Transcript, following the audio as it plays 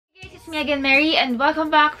me again, Mary, and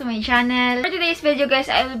welcome back to my channel. For today's video, guys,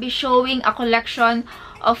 I will be showing a collection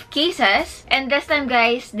of cases, and this time,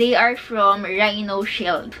 guys, they are from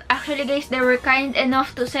Rhinoshield. Actually, guys, they were kind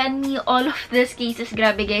enough to send me all of these cases.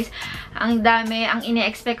 Grabe, guys, ang dami. Ang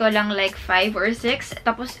ine-expect ko lang like 5 or 6,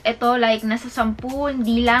 tapos ito like nasa 10,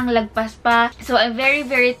 hindi lang, lagpas pa. So I'm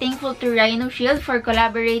very thankful to Rhinoshield for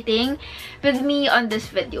collaborating with me on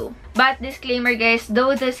this video. But disclaimer, guys,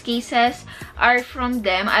 though these cases are from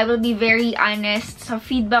them, I will be very honest sa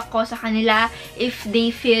feedback ko sa kanila if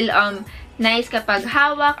they feel nice kapag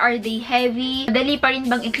hawak. Are they heavy? Madali pa rin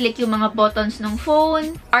bang i-click yung mga buttons ng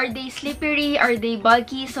phone? Are they slippery? Are they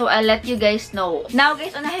bulky? So, I'll let you guys know. Now,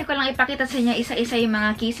 guys, unahin ko lang ipakita sa inyo isa-isa yung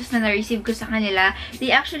mga cases na na-receive ko sa kanila. They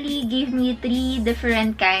actually gave me 3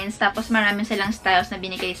 different kinds. Tapos, maraming silang styles na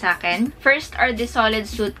binigay sa akin. First are the solid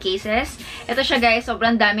suitcases. Ito siya, guys.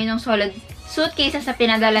 Sobrang dami ng solid suitcases na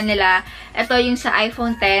pinadala nila. Ito yung sa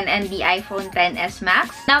iPhone 10 and the iPhone 10s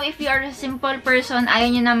Max. Now, if you are a simple person,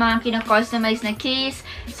 ayaw nyo na mga kina-customize na case,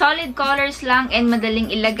 solid colors lang and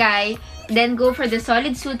madaling ilagay, then go for the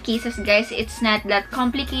solid suitcases, guys. It's not that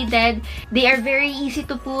complicated. They are very easy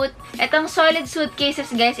to put. Itong solid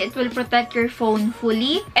suitcases, guys, it will protect your phone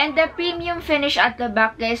fully. And the premium finish at the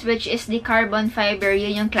back, guys, which is the carbon fiber,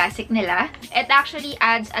 yun yung classic nila. It actually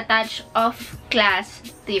adds a touch of class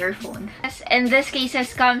to your phone. And this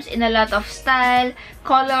cases comes in a lot of style,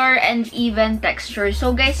 color, and even texture.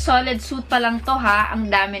 So, guys, solid suit pa lang to, ha? Ang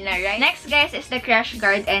dami na, right? Next, guys, is the crash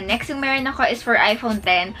guard. And next yung meron ako is for iPhone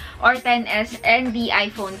 10 or 10s and the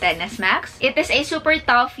iPhone 10s Max. It is a super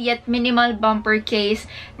tough yet minimal bumper case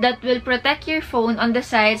that will protect your phone on the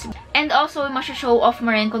sides, and also masho-show off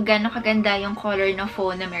mo rin kung gaano kaganda yung color ng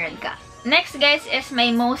phone na meron ka. Next, guys, is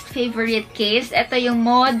my most favorite case. Ito yung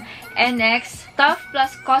Mod NX Tough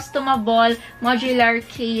Plus Customable Modular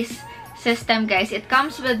Case System, guys. It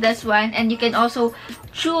comes with this one, and you can also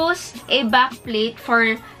choose a back plate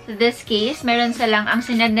for this case. Meron silang, ang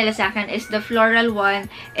sinad nila sa akin is the floral one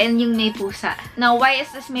and yung may pusa. Now, why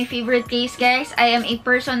is this my favorite case, guys? I am a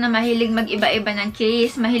person na mahilig mag-iba-iba ng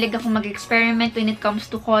case. Mahilig akong mag-experiment when it comes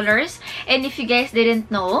to colors. And if you guys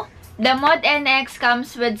didn't know, the Mod NX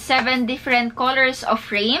comes with 7 different colors of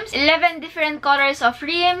frames, 11 different colors of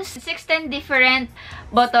rims, 16 different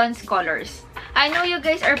buttons colors. I know you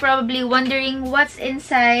guys are probably wondering what's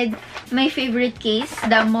inside my favorite case,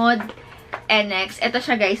 the Mod NX. Ito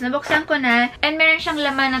siya, guys. Nabuksan ko na. And meron siyang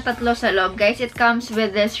laman na 3 sa loob, guys. It comes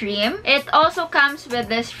with this rim. It also comes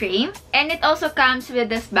with this frame. And it also comes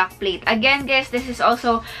with this backplate. Again, guys, this is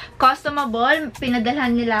also customable.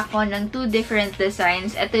 Pinadalhan nila ako ng 2 different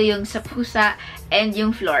designs. Ito yung sa pusa and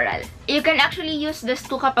yung floral. You can actually use this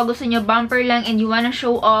too kapag gusto nyo bumper lang and you wanna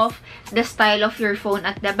show off the style of your phone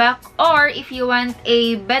at the back. Or if you want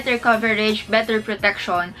a better coverage, better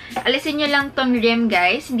protection, alisin nyo lang tong rim,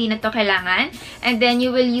 guys. Hindi na to kailangan. And then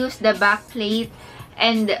you will use the back plate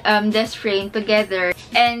and this frame together,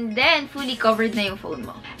 and then fully covered na yung phone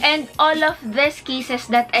mo. And all of these cases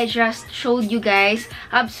that I just showed you guys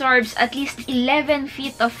absorbs at least 11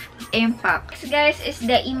 feet of impact. This, guys, is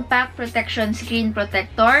the impact protection screen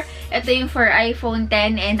protector. Ito yung for iPhone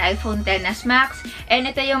 10 and iPhone 10s Max. And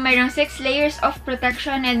ito yung mayroong 6 layers of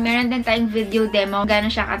protection, and meron din tayong video demo gano'n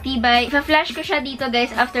siya katibay. Ipa-flash ko siya dito, guys,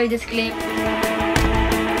 after this clip.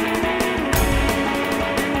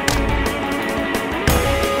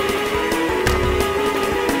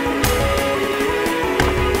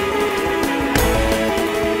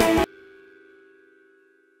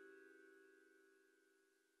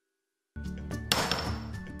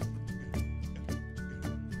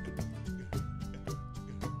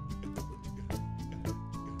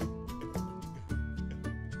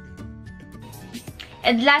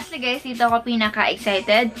 And lastly, guys, dito ako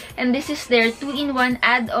pinaka-excited. And this is their 2-in-1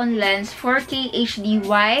 add-on lens, 4K HD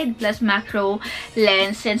wide plus macro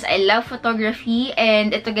lens, since I love photography.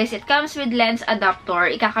 And ito, guys, it comes with lens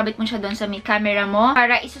adapter. Ikakabit mo siya doon sa may camera mo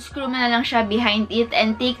para isuscrew mo na lang siya behind it.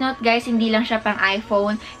 And take note, guys, hindi lang siya pang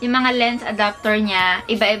iPhone. Yung mga lens adapter niya,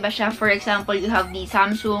 iba-iba siya. For example, you have the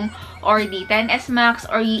Samsung or the 10s Max,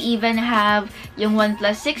 or you even have yung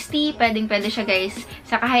OnePlus 60. Pwedeng-pwede siya, guys,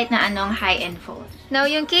 sa kahit na anong high-end phone. Now,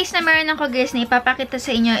 yung case na meron ako, guys, na ipapakita sa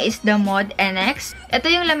inyo is the Mod NX. Ito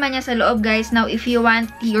yung laman niya sa loob, guys. Now, if you want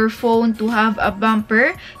your phone to have a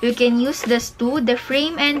bumper, you can use this too, the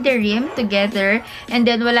frame and the rim together. And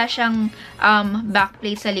then, wala siyang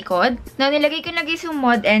backplate sa likod. Now, nilagay ko na, guys, yung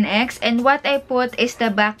Mod NX. And what I put is the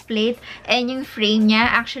backplate and yung frame niya.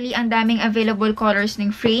 Actually, ang daming available colors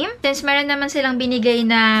ng frame. since meron naman silang binigay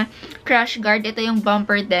na crash guard, ito yung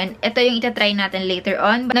bumper din. Ito yung itatry natin later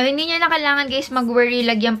on. Now, hindi nyo na kailangan guys mag-worry,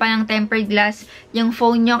 lagyan pa ng tempered glass yung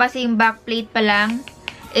phone nyo kasi yung backplate pa lang,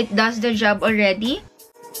 it does the job already.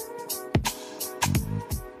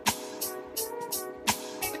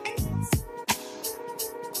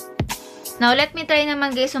 Now, let me try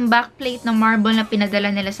naman guys yung backplate ng marble na pinadala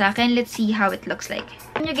nila sa akin. Let's see how it looks like.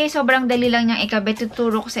 Alam nyo guys, sobrang dali lang niyang ikabit.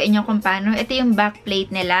 Tuturo ko sa inyo kung paano. Ito yung backplate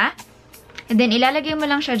nila. And then, ilalagay mo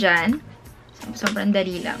lang siya dyan. Sobrang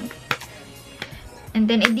dali lang. And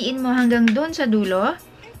then, idiin mo hanggang dun sa dulo.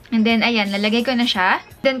 And then, ayan, lalagay ko na siya.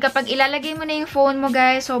 Then, kapag ilalagay mo na yung phone mo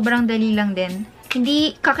guys, sobrang dali lang din.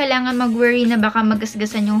 Hindi ka kailangan mag-worry na baka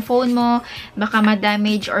magasgasan yung phone mo, baka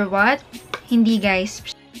ma-damage or what. Hindi guys.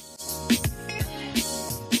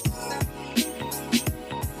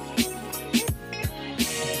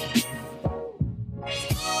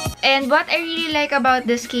 And what I really like about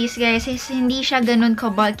this case, guys, is hindi siya ganun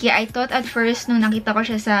ka-bulky. I thought at first, nung nakita ko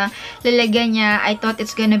siya sa lalagyan niya, I thought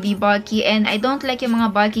it's gonna be bulky. And I don't like yung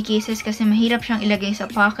mga bulky cases kasi mahirap siyang ilagay sa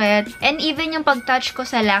pocket. And even yung pag-touch ko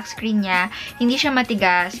sa lock screen niya, hindi siya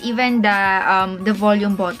matigas. Even the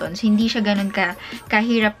volume buttons, hindi siya ganun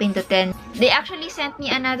kahirap pindutin. They actually sent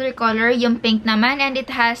me another color, yung pink naman, and it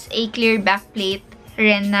has a clear backplate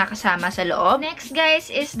rin na kasama sa loob. Next guys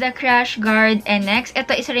is the crash guard NX.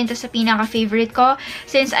 Ito isa rin to sa pinaka-favorite ko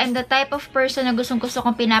since I'm the type of person na gustong-gusto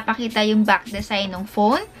kong pinapakita yung back design ng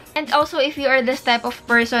phone. And also, if you are this type of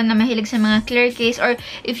person na mahilig sa mga clear case or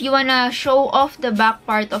if you wanna show off the back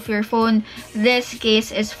part of your phone, this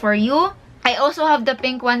case is for you. I also have the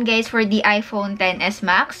pink one guys for the iPhone XS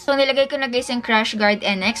Max. So, nilagay ko na guys yung Crash Guard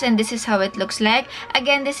NX and this is how it looks like.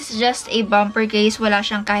 Again, this is just a bumper case. Wala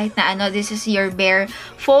siyang kahit na ano. This is your bare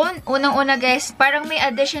phone. Unang-una guys, parang may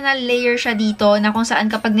additional layer siya dito na kung saan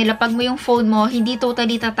kapag nilapag mo yung phone mo, hindi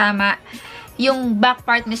totally tatama yung back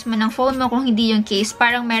part mismo ng phone mo kung hindi yung case.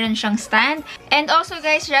 Parang meron siyang stand. And also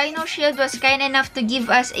guys, Rhinoshield was kind enough to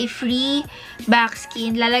give us a free back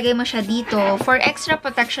skin. Lalagay mo siya dito. For extra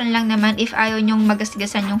protection lang naman if ayaw nyong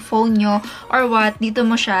magasgasan yung phone nyo or what, dito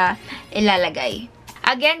mo siya ilalagay.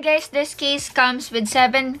 Again guys, this case comes with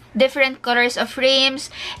 7 different colors of frames,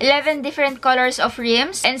 11 different colors of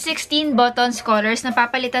rims, and 16 buttons colors.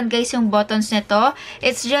 Napapalitan guys yung buttons nito.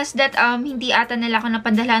 It's just that hindi ata nila ako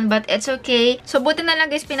napadalhan but it's okay. So buti na lang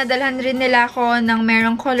guys, pinadalhan rin nila ako ng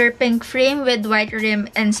merong color pink frame with white rim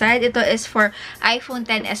inside. Ito is for iPhone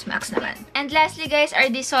XS Max naman. And lastly guys are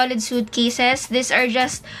the solid suit cases. These are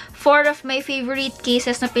just 4 of my favorite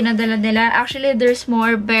cases na pinadala nila. Actually, there's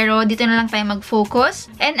more pero dito na lang tayo mag-focus.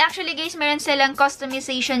 And actually guys, meron silang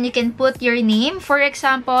customization. You can put your name. For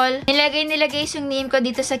example, nilagay nila guys yung name ko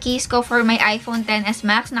dito sa case ko for my iPhone XS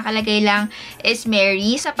Max. Nakalagay lang is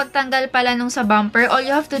Mary. Sa pagtanggal pala nung sa bumper, all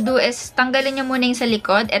you have to do is tanggalin nyo muna yung sa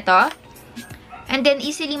likod. Ito. And then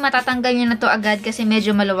easily matatanggal nyo na to agad kasi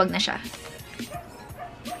medyo maluwag na siya.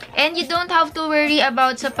 And you don't have to worry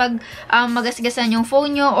about sa pag magasgasan yung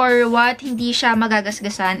phone nyo or what, hindi siya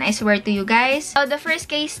magagasgasan. I swear to you guys. So, the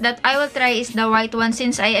first case that I will try is the white one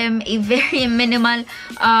since I am a very minimal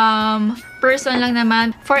person lang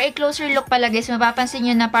naman. For a closer look pala guys, mapapansin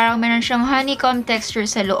nyo na parang meron siyang honeycomb texture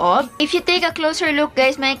sa loob. If you take a closer look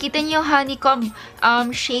guys, makikita nyo yung honeycomb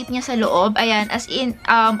shape niya sa loob. Ayan, as in,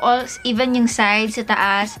 even yung sides sa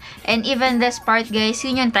taas, and even this part guys,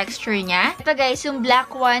 yun yung texture niya. Ito guys, yung black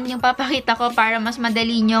one, yung papakita ko para mas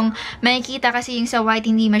madali nyong makikita kasi yung sa white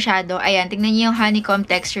hindi masyado. Ayan, tignan nyo yung honeycomb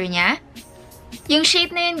texture niya. Yung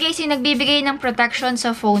shape na yun guys, yung nagbibigay ng protection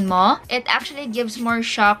sa phone mo. It actually gives more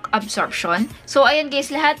shock absorption. So, ayan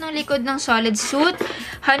guys, lahat ng likod ng solid suit,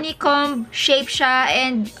 honeycomb shape siya,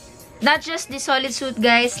 and not just the solid suit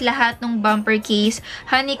guys, lahat ng bumper case,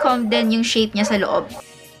 honeycomb din yung shape niya sa loob.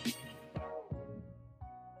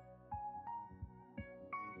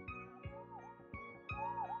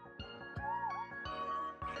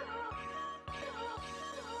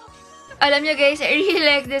 Alam nyo guys, I really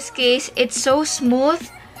like this case. It's so smooth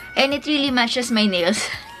and it really matches my nails.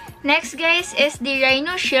 Next guys is the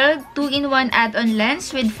Rhinoshield 2-in-1 add-on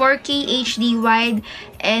lens with 4K HD wide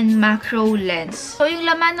and macro lens. So yung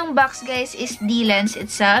laman ng box guys is the lens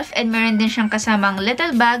itself and meron din siyang kasamang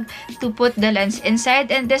little bag to put the lens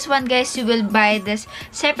inside. And this one guys, you will buy this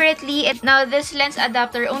separately. Now this lens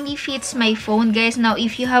adapter only fits my phone guys. Now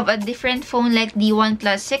if you have a different phone like the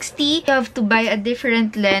OnePlus 60, you have to buy a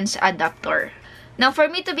different lens adapter. Now, for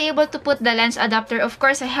me to be able to put the lens adapter, of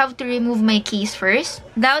course, I have to remove my case first.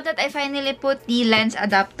 Now that I finally put the lens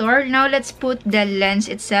adapter, now let's put the lens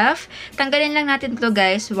itself. Tanggalin lang natin to,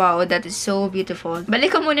 guys. Wow, that is so beautiful.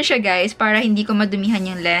 Balik ko muna siya, guys, para hindi ko madumihan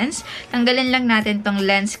yung lens. Tanggalin lang natin tong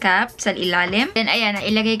lens cap sa ilalim. Then, ayan,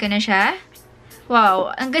 ilagay ko na siya.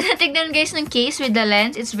 Wow, ang ganda tignan, guys, ng case with the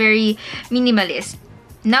lens. It's very minimalist.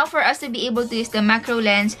 Now, for us to be able to use the macro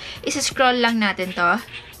lens, is-scroll lang natin to.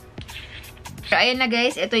 So, ayan na,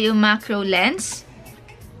 guys. Ito yung macro lens.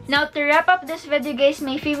 Now, to wrap up this video, guys,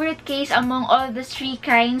 my favorite case among all the 3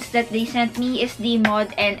 kinds that they sent me is the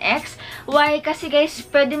Mod NX. Why? Kasi, guys,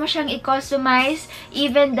 pwede mo siyang i-customize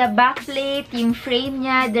even the backplate, yung frame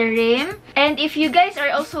niya, the rim. And if you guys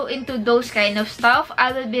are also into those kind of stuff,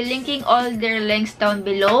 I will be linking all their links down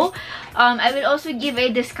below. I will also give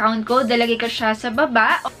a discount code. Dalagay ko siya sa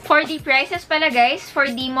baba. For the prices pala, guys, for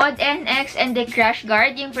the Mod NX and the Crash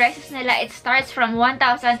Guard, yung prices nila, it starts from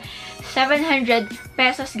 1,700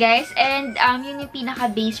 pesos, guys. And yun yung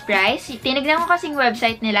pinaka-base price. Tinignan ko kasing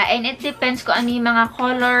website nila and it depends kung ano yung mga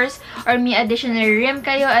colors or may additional rim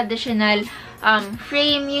kayo, additional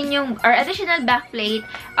frame, yun yung, or additional backplate,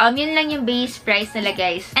 yun lang yung base price nila,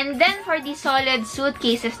 guys. And then, for the solid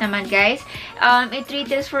suitcases naman, guys, it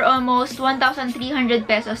retails for almost 1,300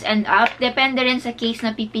 pesos and up. Depende rin sa case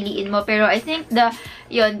na pipiliin mo. Pero, I think the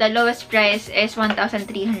lowest price is 1,300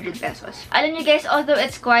 pesos. Alam niyo, guys, although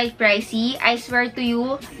it's quite pricey, I swear to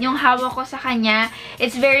you, yung hawak ko sa kanya,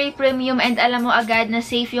 it's very premium and alam mo agad na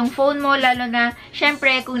safe yung phone mo, lalo na,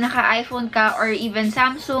 syempre, kung naka-iPhone ka or even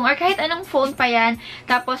Samsung or kahit anong phone pa yan,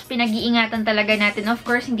 tapos pinag-iingatan talaga natin. Of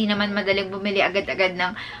course, hindi naman madaling bumili agad-agad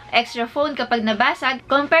ng extra phone kapag nabasag.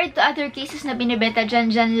 Compared to other cases na binibenta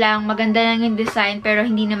dyan lang, maganda lang yung design, pero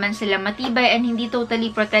hindi naman sila matibay and hindi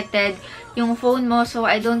totally protected yung phone mo. So,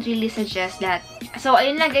 I don't really suggest that. So,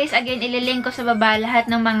 ayun lang, guys. Again, ililink ko sa baba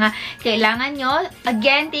lahat ng mga kailangan nyo.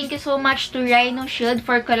 Again, thank you so much to Rhinoshield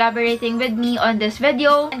for collaborating with me on this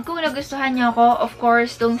video. And kung nagustuhan nyo ako, of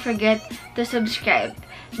course, don't forget to subscribe.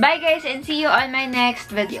 Bye, guys, and see you on my next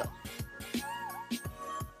video.